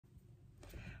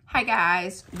Hi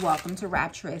guys, welcome to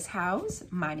Rapturous House.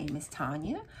 My name is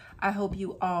Tanya. I hope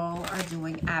you all are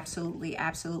doing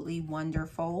absolutely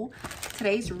wonderful.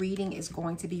 Today's reading is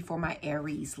going to be for my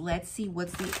Aries. Let's see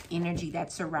what's the energy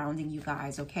that's surrounding you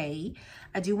guys, okay?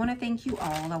 I do want to thank you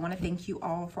all. I want to thank you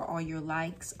all for all your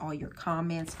likes, all your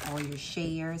comments, all your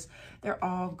shares. They're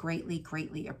all greatly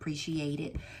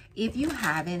appreciated. If you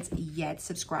haven't yet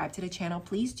subscribed to the channel,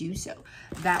 please do so.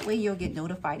 That way you'll get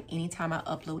notified anytime I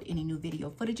upload any new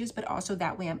video footages, but also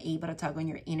that way I'm able to tug on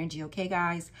your energy, okay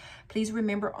guys? Please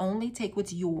remember, only take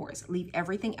what's yours. Leave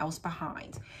everything else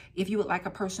behind. If you would like a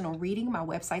personal reading, my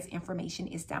website's information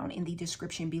is down in the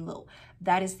description below.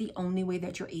 That is the only way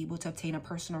that you're able to obtain a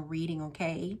personal reading,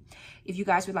 okay? If you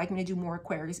guys would like me to do more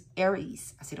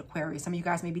Aries, I said Aquarius. Some of you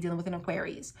guys may be dealing with an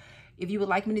Aquarius. If you would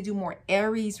like me to do more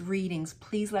Aries readings,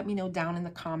 please let me know down in the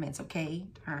comments, okay?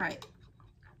 All right.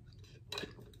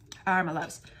 All right, my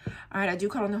loves. All right, I do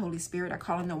call on the Holy Spirit. I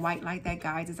call on the white light that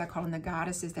guides us. I call on the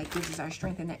goddesses that gives us our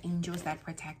strength and the angels that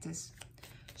protect us.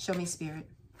 Show me, Spirit.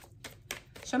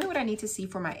 Show me what I need to see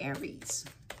for my Aries.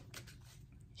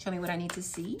 Show me what I need to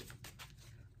see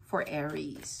for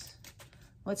Aries.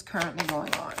 What's currently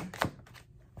going on?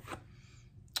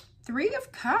 Three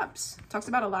of Cups. Talks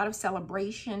about a lot of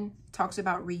celebration. Talks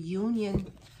about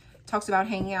reunion. Talks about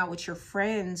hanging out with your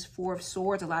friends. Four of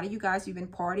Swords. A lot of you guys, you've been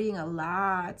partying a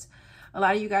lot. A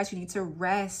lot of you guys, you need to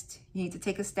rest. You need to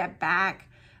take a step back.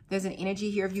 There's an energy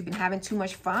here of you've been having too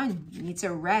much fun. You need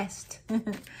to rest.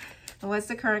 What's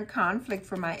the current conflict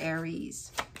for my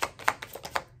Aries?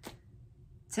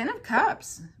 10 of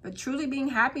Cups. But truly being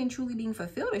happy and truly being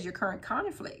fulfilled is your current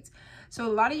conflict. So a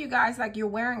lot of you guys, like, you're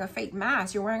wearing a fake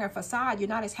mask. You're wearing a facade. You're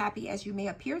not as happy as you may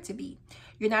appear to be.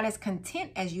 You're not as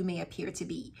content as you may appear to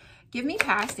be. Give me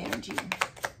past energy.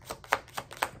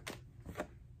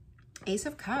 Ace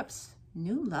of Cups.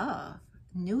 New love.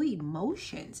 New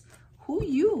emotions. Who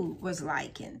you was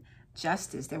liking.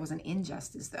 Justice. There was an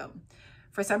injustice, though.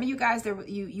 For some of you guys,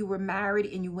 you were married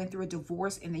and you went through a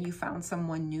divorce and then you found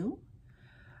someone new.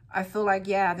 I feel like,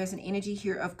 yeah, there's an energy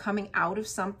here of coming out of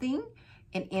something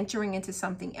and entering into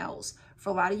something else. For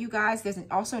a lot of you guys, there's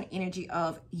also an energy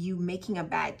of you making a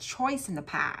bad choice in the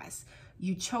past.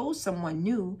 You chose someone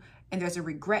new and there's a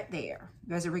regret there.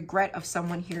 There's a regret of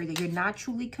someone here that you're not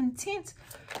truly content.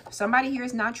 Somebody here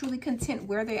is not truly content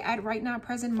where they're at right now,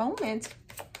 present moment.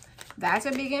 That's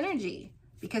a big energy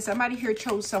because somebody here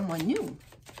chose someone new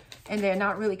and they're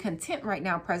not really content right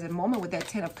now, present moment, with that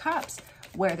 10 of Cups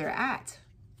where they're at.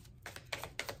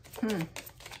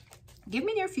 Give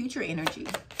me their future energy.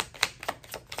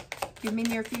 Give me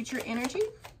their future energy.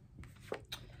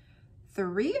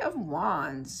 3 of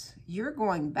Wands. You're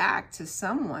going back to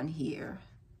someone here.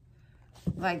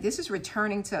 Like, this is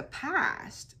returning to a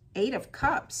past. 8 of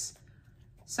Cups.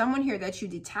 Someone here that you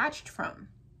detached from.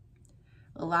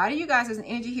 A lot of you guys, there's an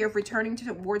energy here of returning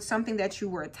towards something that you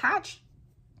were attached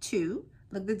to.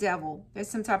 Look, the Devil. There's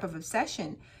some type of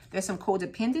obsession. There's some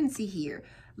codependency here.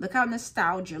 Look how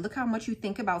nostalgia. Look how much you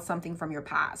think about something from your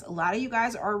past. A lot of you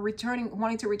guys are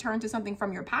wanting to return to something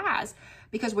from your past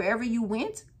because wherever you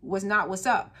went was not what's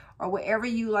up. Or wherever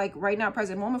you, like, right now,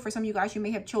 present moment, for some of you guys, you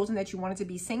may have chosen that you wanted to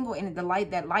be single and the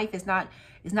life is not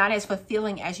as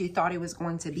fulfilling as you thought it was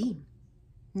going to be.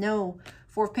 No,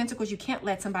 4 of Pentacles, you can't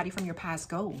let somebody from your past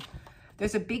go.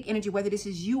 There's a big energy, whether this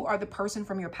is you or the person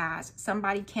from your past.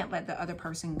 Somebody can't let the other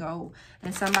person go.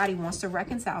 And somebody wants to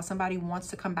reconcile. Somebody wants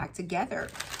to come back together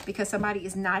because somebody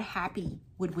is not happy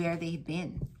with where they've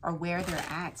been or where they're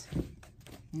at.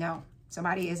 No,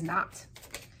 somebody is not.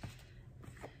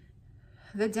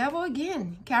 The Devil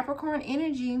again. Capricorn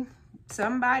energy.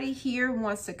 Somebody here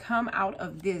wants to come out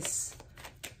of this.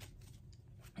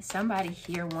 Somebody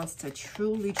here wants to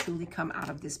truly come out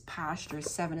of this posture.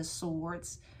 7 of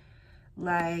Swords.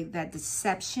 Like that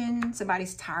deception.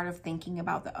 Somebody's tired of thinking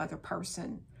about the other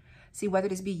person. See, whether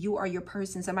this be you or your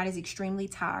person, somebody's extremely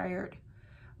tired.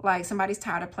 Like, somebody's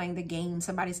tired of playing the game.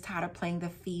 Somebody's tired of playing the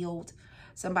field.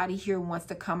 Somebody here wants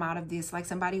to come out of this. Like,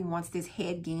 somebody wants this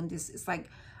head game. It's like,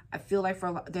 I feel like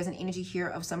there's an energy here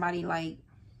of somebody, like,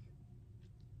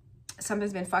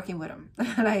 something's been fucking with them.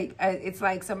 Like, it's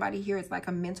like somebody here, it's like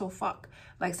a mental fuck.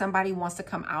 Like, somebody wants to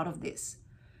come out of this.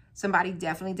 Somebody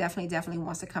definitely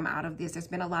wants to come out of this. There's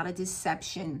been a lot of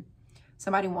deception.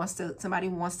 Somebody wants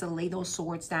to lay those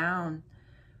swords down.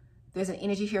 There's an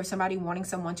energy here of somebody wanting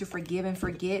someone to forgive and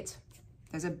forget.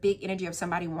 There's a big energy of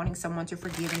somebody wanting someone to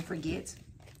forgive and forget.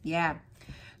 Yeah.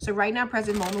 So right now,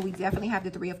 present moment, we definitely have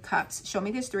the 3 of Cups. Show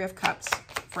me this 3 of Cups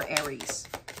for Aries.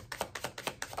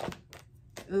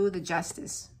 Ooh, the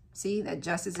Justice. See, that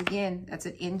Justice again, that's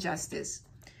an injustice.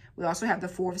 We also have the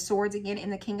Four of Swords again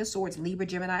and the King of Swords, Libra,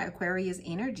 Gemini, Aquarius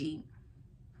energy.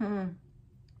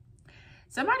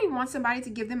 Somebody wants somebody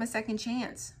to give them a second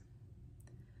chance.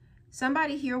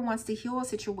 Somebody here wants to heal a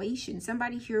situation.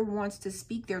 Somebody here wants to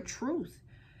speak their truth.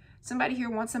 Somebody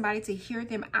here wants somebody to hear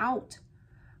them out.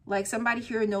 Like somebody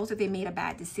here knows that they made a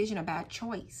bad decision, a bad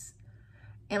choice.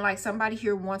 And like somebody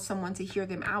here wants someone to hear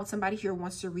them out. Somebody here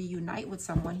wants to reunite with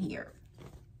someone here.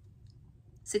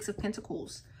 Six of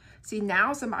Pentacles. See,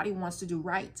 now somebody wants to do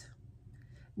right.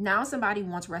 Now somebody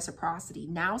wants reciprocity.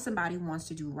 Now somebody wants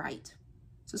to do right.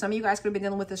 So some of you guys could have been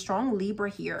dealing with a strong Libra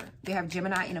here. They have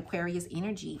Gemini and Aquarius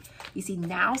energy. You see,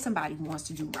 now somebody wants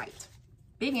to do right.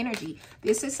 Big energy.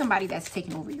 This is somebody that's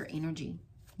taking over your energy.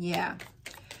 Yeah.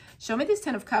 Show me this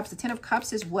Ten of Cups. The Ten of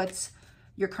Cups is what's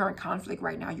your current conflict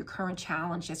right now, your current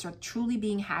challenge. That's truly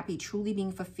being happy, truly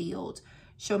being fulfilled.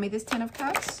 Show me this Ten of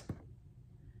Cups.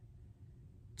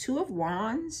 Two of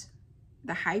Wands,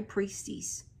 the High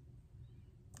Priestess.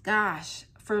 Gosh,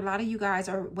 for a lot of you guys,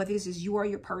 or whether this is you or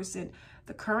your person,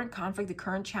 the current conflict, the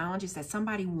current challenge is that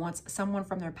somebody wants someone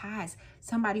from their past.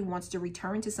 Somebody wants to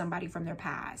return to somebody from their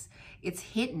past. It's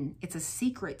hidden. It's a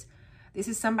secret. This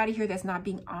is somebody here that's not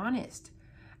being honest.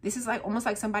 This is like almost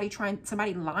like somebody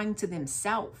lying to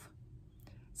themselves.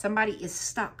 Somebody is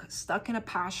stuck in a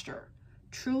posture.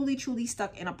 Truly, truly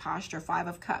stuck in a posture. Five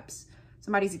of Cups.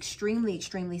 Somebody's extremely,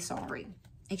 extremely sorry.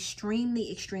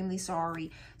 Extremely, extremely sorry.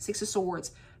 Six of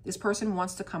Swords. This person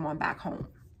wants to come on back home.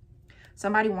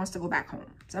 Somebody wants to go back home.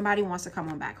 Somebody wants to come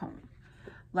on back home.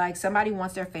 Like somebody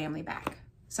wants their family back.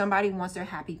 Somebody wants their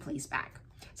happy place back.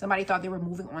 Somebody thought they were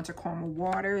moving on to calmer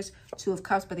waters. Two of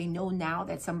Cups, but they know now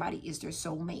that somebody is their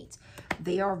soulmate.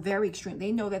 They are very extreme.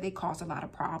 They know that they caused a lot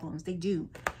of problems. They do.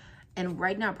 And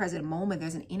right now, present moment,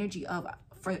 there's an energy of,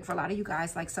 for a lot of you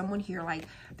guys, like someone here, like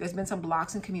there's been some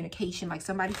blocks in communication. Like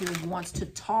somebody here wants to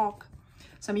talk.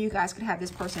 Some of you guys could have this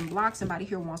person blocked. Somebody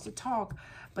here wants to talk.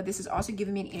 But this is also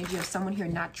giving me an energy of someone here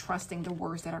not trusting the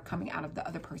words that are coming out of the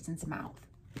other person's mouth.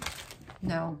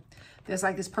 No. There's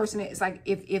like this person, it's like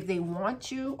if they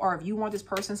want you or if you want this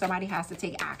person, somebody has to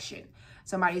take action.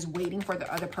 Somebody's waiting for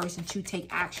the other person to take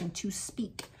action, to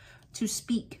speak,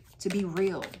 to be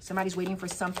real. Somebody's waiting for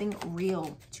something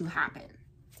real to happen.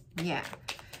 Yeah.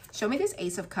 Show me this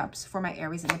Ace of Cups for my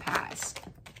Aries in the past.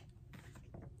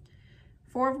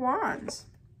 Four of Wands.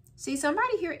 See,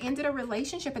 somebody here ended a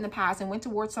relationship in the past and went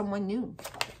towards someone new.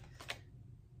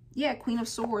 Yeah, Queen of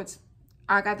Swords.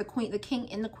 I got the King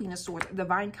and the Queen of Swords,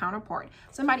 divine counterpart.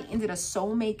 Somebody ended a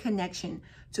soulmate connection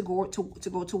to go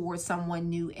towards someone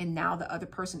new, and now the other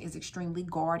person is extremely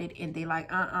guarded, and they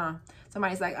like,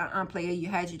 Somebody's like, player, you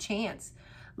had your chance.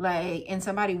 Like, and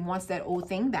somebody wants that old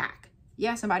thing back.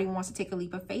 Yeah, somebody wants to take a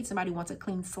leap of faith. Somebody wants a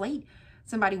clean slate.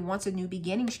 Somebody wants a new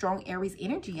beginning, strong Aries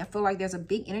energy. I feel like there's a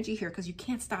big energy here because you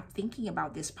can't stop thinking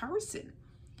about this person.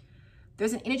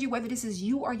 There's an energy, whether this is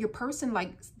you or your person,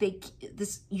 like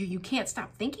you can't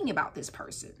stop thinking about this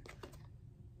person.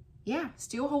 Yeah,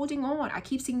 still holding on. I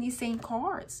keep seeing these same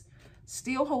cards.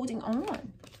 Still holding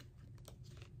on.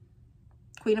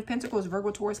 Queen of Pentacles, Virgo,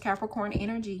 Taurus, Capricorn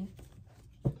energy.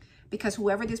 Because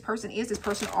whoever this person is, this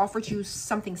person offered you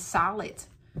something solid.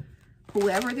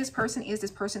 Whoever this person is,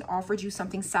 this person offered you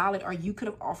something solid, or you could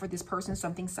have offered this person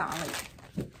something solid.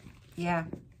 Yeah.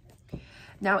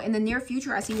 Now, in the near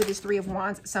future, I see with this Three of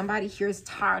Wands, somebody here is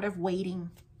tired of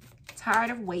waiting. Tired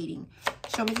of waiting.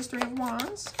 Show me this Three of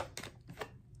Wands.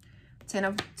 Ten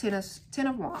of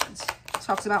Wands.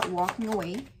 Talks about walking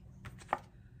away.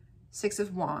 Six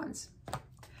of Wands.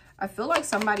 I feel like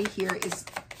somebody here is,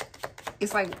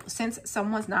 it's like, since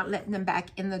someone's not letting them back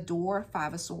in the door,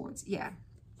 Five of Swords. Yeah.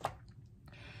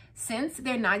 Since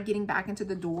they're not getting back into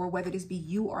the door, whether this be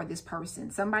you or this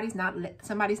person, somebody's not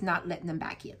letting them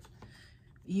back in.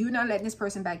 You're not letting this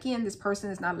person back in. This person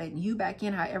is not letting you back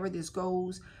in, however this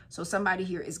goes. So somebody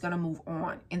here is going to move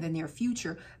on in the near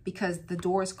future because the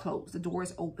door is closed. The door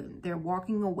is open. They're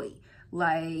walking away.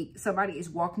 Like somebody is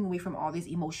walking away from all this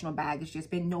emotional baggage. There's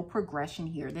been no progression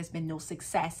here. There's been no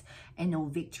success and no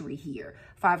victory here.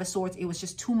 Five of Swords, it was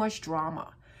just too much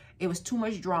drama. It was too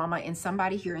much drama, and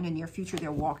somebody here in the near future,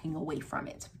 they're walking away from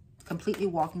it. Completely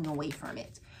walking away from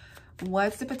it.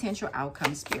 What's the potential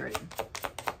outcome, Spirit?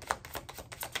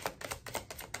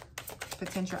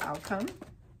 Potential outcome.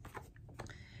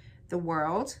 The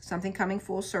World. Something coming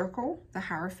full circle. The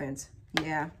Hierophant.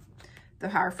 Yeah. The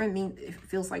Hierophant means, it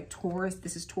feels like Taurus.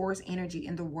 This is Taurus energy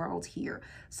in the World here.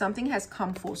 Something has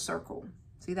come full circle.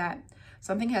 See that?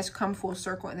 Something has come full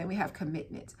circle, and then we have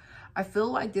commitment. I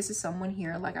feel like this is someone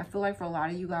here, like I feel like for a lot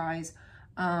of you guys,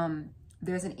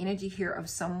 there's an energy here of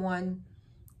someone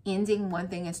ending one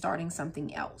thing and starting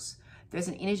something else. There's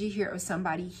an energy here of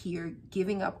somebody here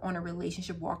giving up on a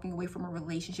relationship, walking away from a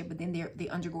relationship, but then they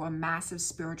undergo a massive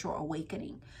spiritual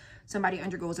awakening. Somebody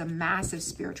undergoes a massive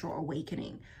spiritual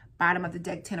awakening. Bottom of the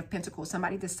deck, 10 of Pentacles.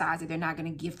 Somebody decides that they're not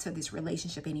going to give to this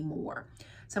relationship anymore.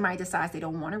 Somebody decides they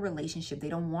don't want a relationship. They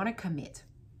don't want to commit.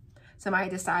 Somebody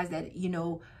decides that, you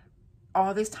know,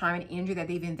 all this time and energy that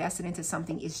they've invested into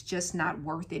something is just not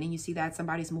worth it. And you see that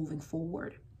somebody's moving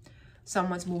forward.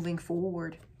 Someone's moving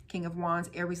forward. King of Wands,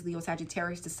 Aries, Leo,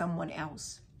 Sagittarius, to someone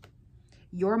else.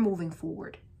 You're moving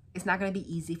forward. It's not going to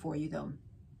be easy for you, though.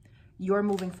 You're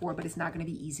moving forward, but it's not going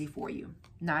to be easy for you.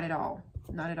 Not at all.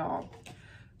 Not at all.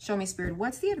 Show me, Spirit,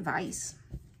 what's the advice?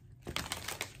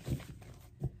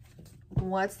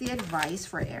 What's the advice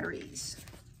for Aries?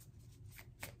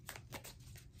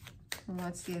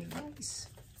 What's the advice?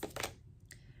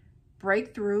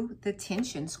 Break through the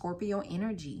tension, Scorpio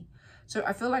energy. So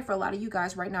I feel like for a lot of you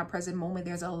guys right now, present moment,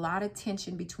 there's a lot of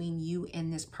tension between you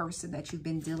and this person that you've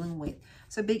been dealing with.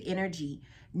 It's a big energy.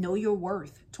 Know your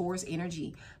worth, Taurus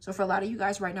energy. So for a lot of you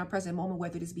guys right now, present moment,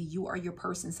 whether this be you or your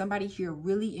person, somebody here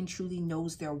really and truly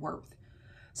knows their worth.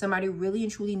 Somebody really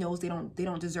and truly knows they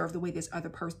don't deserve the way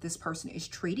this person is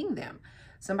treating them.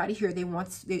 Somebody here, they want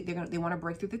to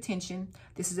break through the tension.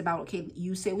 This is about, okay,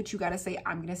 you say what you got to say.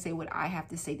 I'm going to say what I have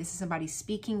to say. This is somebody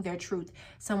speaking their truth.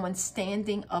 Someone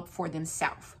standing up for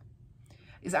themselves.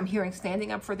 I'm hearing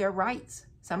standing up for their rights.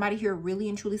 Somebody here really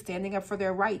and truly standing up for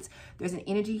their rights. There's an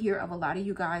energy here of a lot of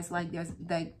you guys like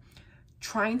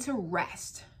trying to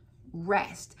rest,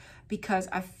 because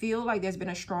I feel like there's been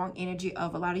a strong energy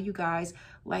of a lot of you guys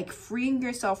like freeing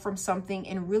yourself from something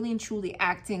and really and truly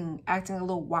acting a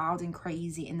little wild and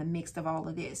crazy in the midst of all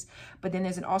of this. But then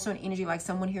there's also an energy like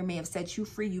someone here may have set you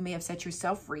free. You may have set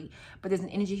yourself free, but there's an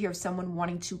energy here of someone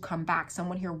wanting to come back,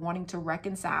 someone here wanting to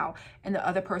reconcile, and the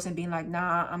other person being like,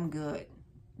 nah, I'm good.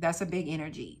 That's a big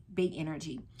energy, big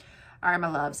energy. All right, my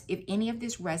loves, if any of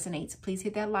this resonates, please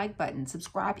hit that like button.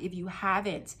 Subscribe if you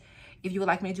haven't. If you would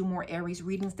like me to do more Aries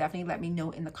readings, definitely let me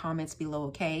know in the comments below,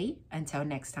 okay? Until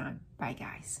next time. Bye,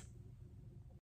 guys.